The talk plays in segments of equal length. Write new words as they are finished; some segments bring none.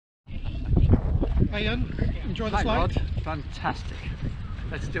Hey Ian, enjoy the Hi flight? Rod, fantastic.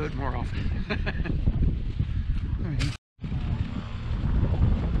 Let's do it more often.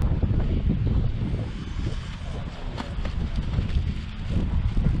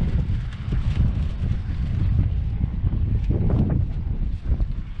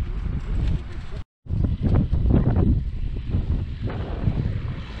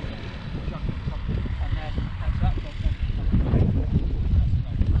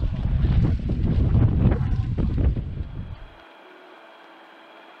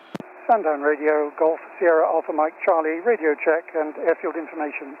 Sandown Radio, Golf Sierra Alpha Mike Charlie, radio check and airfield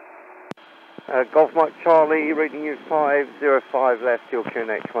information. Golf Mike Charlie, reading you 505 left, your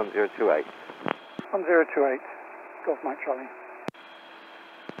QNH 1028. 1028, Golf Mike Charlie.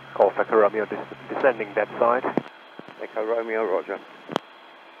 Golf Echo Romeo descending dead side. Echo Romeo, roger.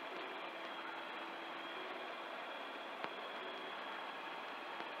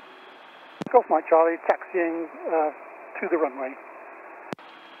 Golf Mike Charlie, taxiing to the runway.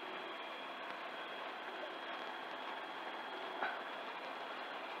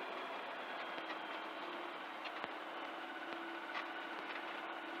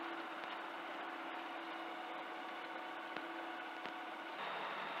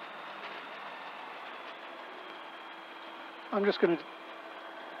 I'm just going to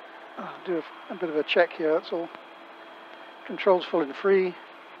do a bit of a check here, that's all. Controls full and free.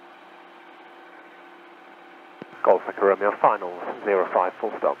 Golf Echo Romeo, final 05,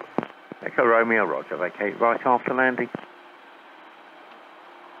 full stop. Echo Romeo, roger. Vacate right after landing.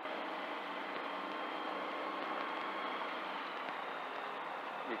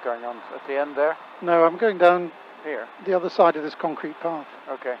 You going on at the end there? No, I'm going down Here? the other side of this concrete path.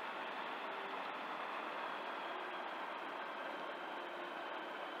 Okay.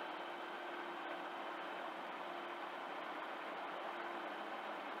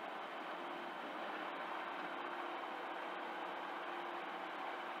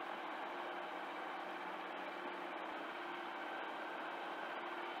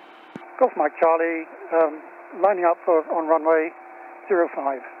 Golf Mike Charlie, lining up on runway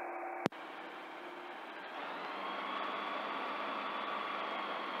 05.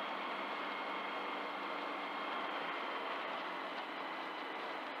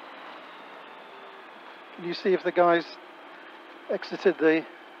 Can you see if the guys exited the...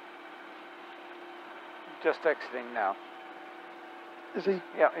 Just exiting now. Is he?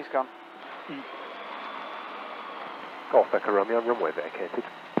 Yeah, he's gone. Golf Echo Romeo, runway vacated.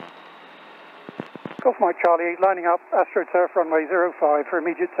 Golf Mike Charlie, lining up AstroTurf runway 05 for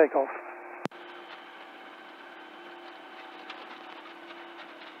immediate takeoff.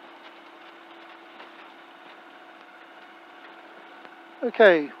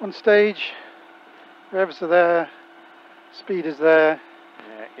 Okay, on stage, revs are there, speed is there.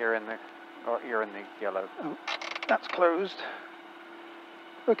 Yeah, you're in the yellow. Oh, that's closed.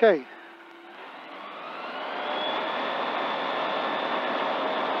 Okay.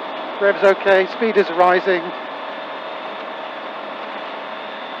 Revs okay, speed is rising.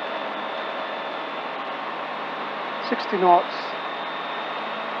 .60 knots.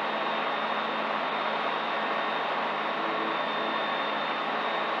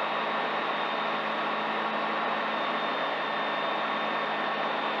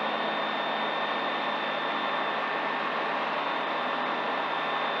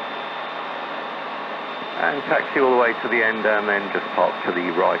 And taxi all the way to the end and then just park to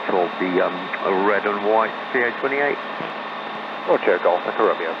the right of the red and white CA28. Roger, Golf Echo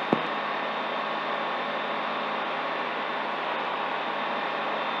Romeo.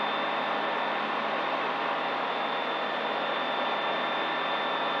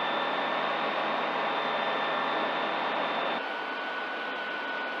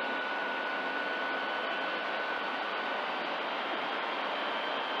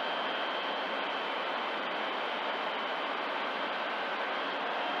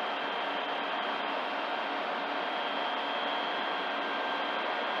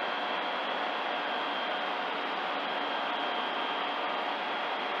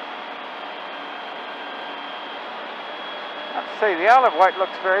 Say, the Isle of Wight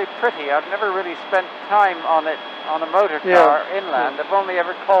looks very pretty. I've never really spent time on it on a motor car inland. I've only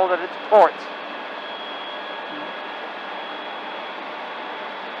ever called it its ports.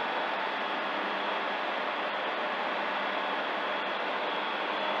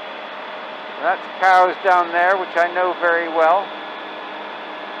 That's Cowes down there, which I know very well.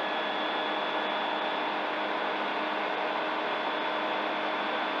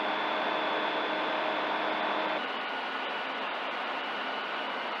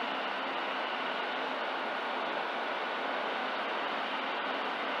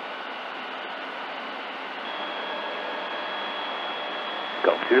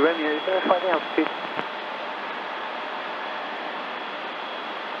 Golf 2 Romeo, verify the altitude.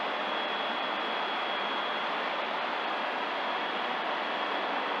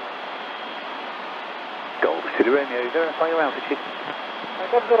 Golf 2 Romeo, verify your altitude.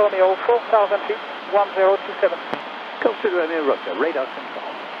 Golf 2 Romeo, 4,000 feet, 1027. Golf 2 Romeo, roger, radar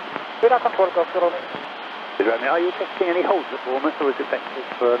control. Radar control, Golf 2 Romeo. Romeo, are you testing any holds at Bournemouth or is it vectors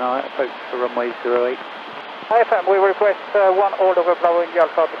for an approach for runway 08? IFM, we request one hold over Bravo India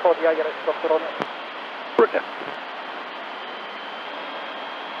Alpha before the ILS, Golf 2 Romeo. Roger.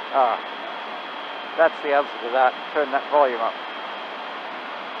 Ah, that's the answer to that. Turn that volume up.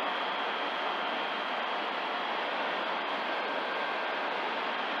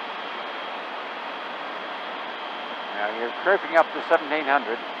 Now you're creeping up to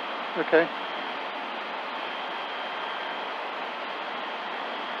 1700. Okay.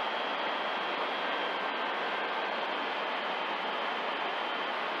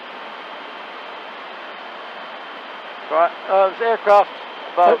 Right, there's aircraft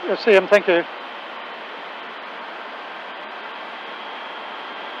above. I see him, thank you.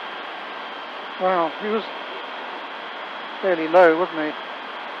 Wow, he was fairly low, wasn't he?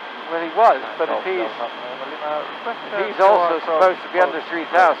 Well, he was, but if he's also supposed to be under 3,000.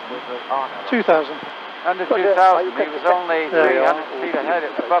 2,000. Under 2,000, he was only 300 feet ahead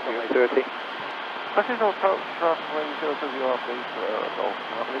above you. 30. Practical approach runway 0 to the please, Golf.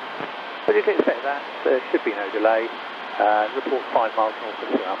 But you can expect that, there should be no delay. Report 5 miles north of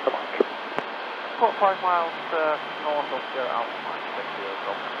 0 Alpha Mike. Report 5 miles north of 0 Alpha Mike. Thank you,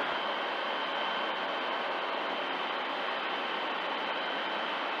 Golf.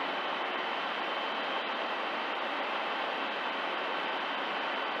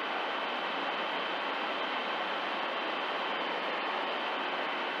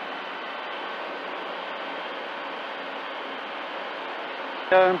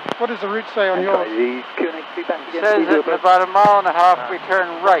 What does the route say on yours? The Q&A feedback It again. says that in about a mile and a half we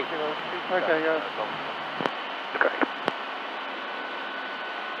turn right. Okay, yeah. Great.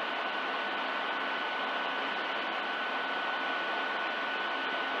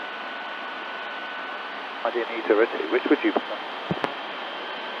 I didn't need 02. Which would you prefer?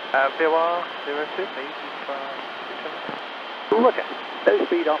 BOR 02, please. Roger. No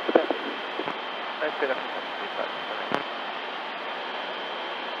speed after passing. No speed after passing.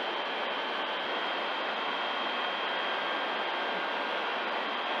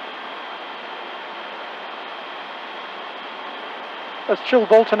 That's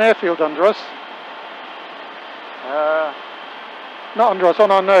Chilbolton airfield under us. Not under us,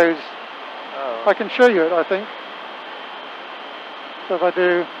 on our nose. Oh. I can show you it, I think. So if I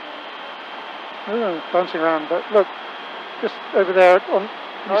do, bouncing around, but look, just over there on.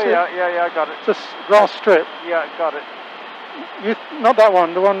 Oh yeah, I got it. It's a grass strip. Yeah, got it. Not that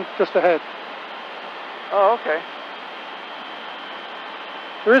one, the one just ahead. Oh, okay.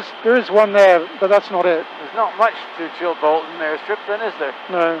 There is one there, but that's not it. There's not much to Chilbolton airstrip then, is there?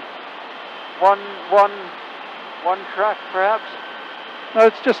 No. One track, perhaps? No,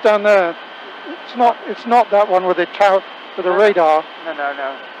 it's just down there. It's not that one with the tower, with the radar. No. No,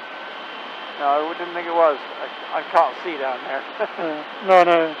 I didn't think it was. I can't see down there.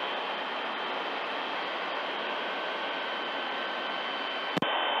 No.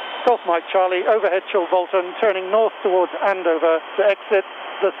 Golf Mike Charlie, overhead Chilbolton, turning north towards Andover to exit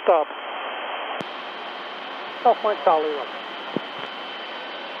the stub. Golf Mike Charlie, roger.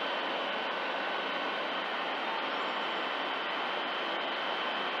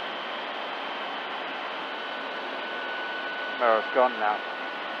 No, it's gone now.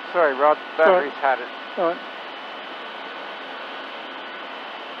 Sorry, Rod, battery's had it. All right.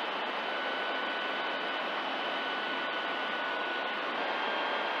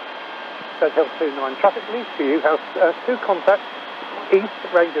 Hill 29 traffic leads to you, house 2 contacts east,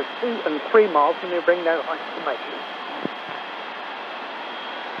 range of 2 and 3 miles, and you bring no height information.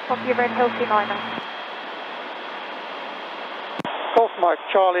 Copy, you're in Hill 29 now. Golf Mike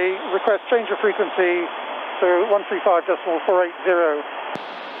Charlie, request change of frequency to 135.480.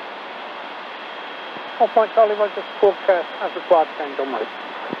 Golf Mike Charlie, roger, broadcast as required, change on mode.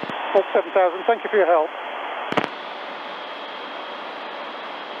 7,000, thank you for your help.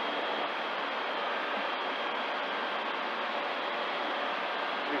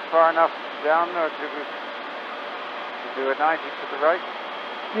 Far enough down, or do a 90 to the right?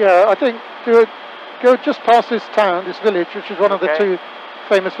 Yeah, I think go just past this town, this village, which is one of the 2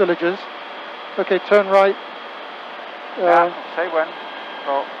 famous villages. Okay, turn right. Say when.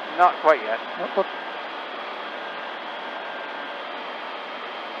 Well, not quite yet.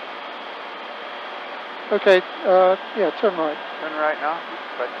 Okay, yeah, turn right. Turn right now,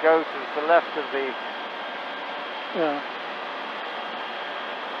 but go to the left of the... Yeah.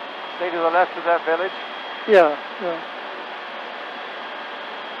 Stay to the left of that village. Yeah, yeah.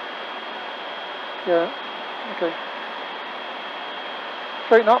 Yeah, okay.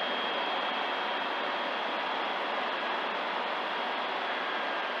 Straighten up.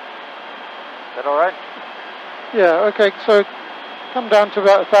 Is that all right? Yeah, okay, so come down to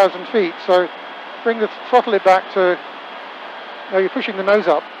about 1,000 feet, so bring the throttle it back to... No, you're pushing the nose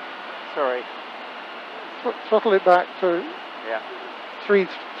up. Sorry. Throttle it back to Yeah.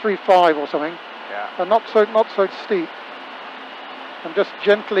 3.5 or something. Yeah. And not so steep. And just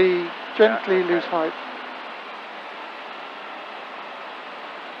gently okay. lose height.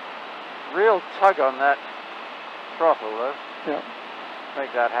 Real tug on that throttle, though. Yeah.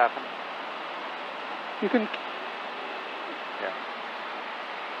 Make that happen. You can... Yeah.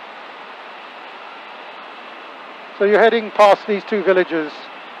 So you're heading past these two villages.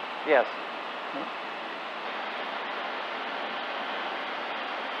 Yes.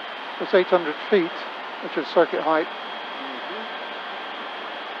 It's 800 feet, which is circuit height.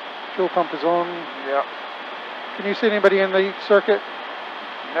 Fuel pump is on. Yep. Can you see anybody in the circuit?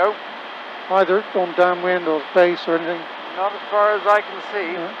 Nope. Either on downwind or base or anything? Not as far as I can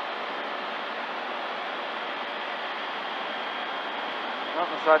see. Yeah. Not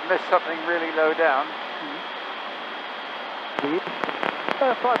unless I've missed something really low down.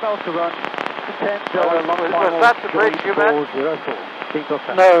 5 miles to run. Was that the bridge you meant?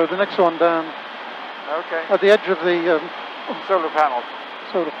 No, the next one down. Okay. At the edge of the Solar panels.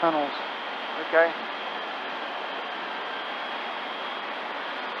 solar panels. Okay.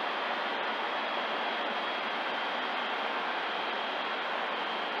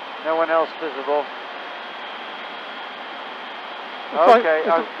 No one else visible. Okay,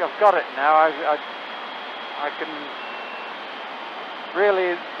 I've got it now. I can...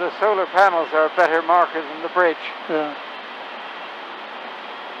 Really, the solar panels are a better marker than the bridge. Yeah.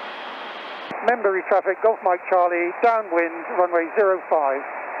 Membury traffic, Golf Mike Charlie, downwind, runway 05.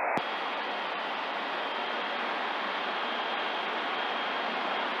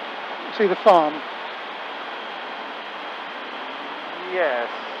 See the farm? Yes.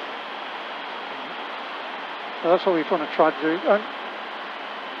 Well, that's what we want to try to do.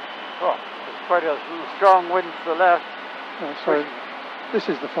 Oh, there's quite a strong wind to the left. Sorry, this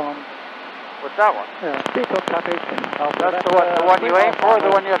is the farm. With that one? Yeah. That's the one you aim for, or the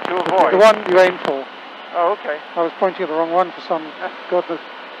one you have to avoid? The one you aim for. Oh, okay. I was pointing at the wrong one for some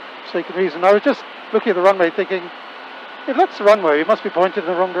godforsaken reason. I was just looking at the runway thinking, if that's the runway, you must be pointed in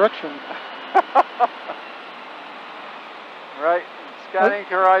the wrong direction. Right. Scanning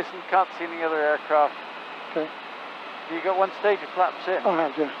horizon, can't see any other aircraft. Okay. You got one stage of flaps in? I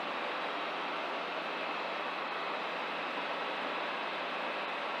have, yeah.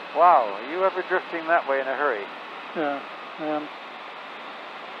 Wow, are you ever drifting that way in a hurry? Yeah, I am.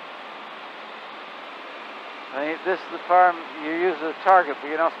 I mean, this is the farm you use as a target, but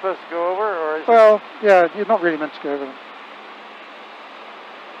you're not supposed to go over, or is Well, yeah, you're not really meant to go over them.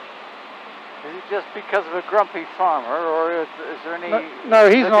 Is it just because of a grumpy farmer, or is there any No,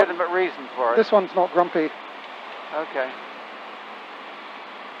 he's not. legitimate reason for it? This one's not grumpy. Okay.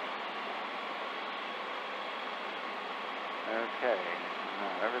 Okay.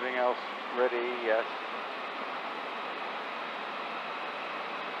 Everything else ready? Yes.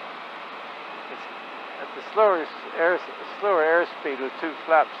 At the slower airspeed with two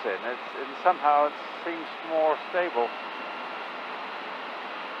flaps in, somehow it seems more stable.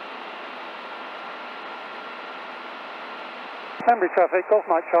 Membury traffic, Golf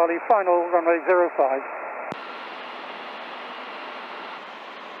Mike Charlie, final runway 05.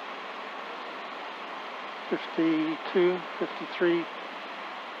 .52, 53.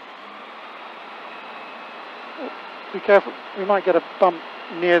 Be careful, we might get a bump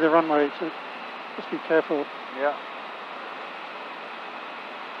near the runway, so just be careful. Yeah.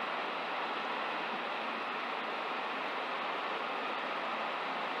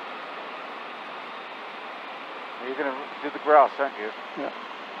 You're going to do the grass, aren't you? Yeah.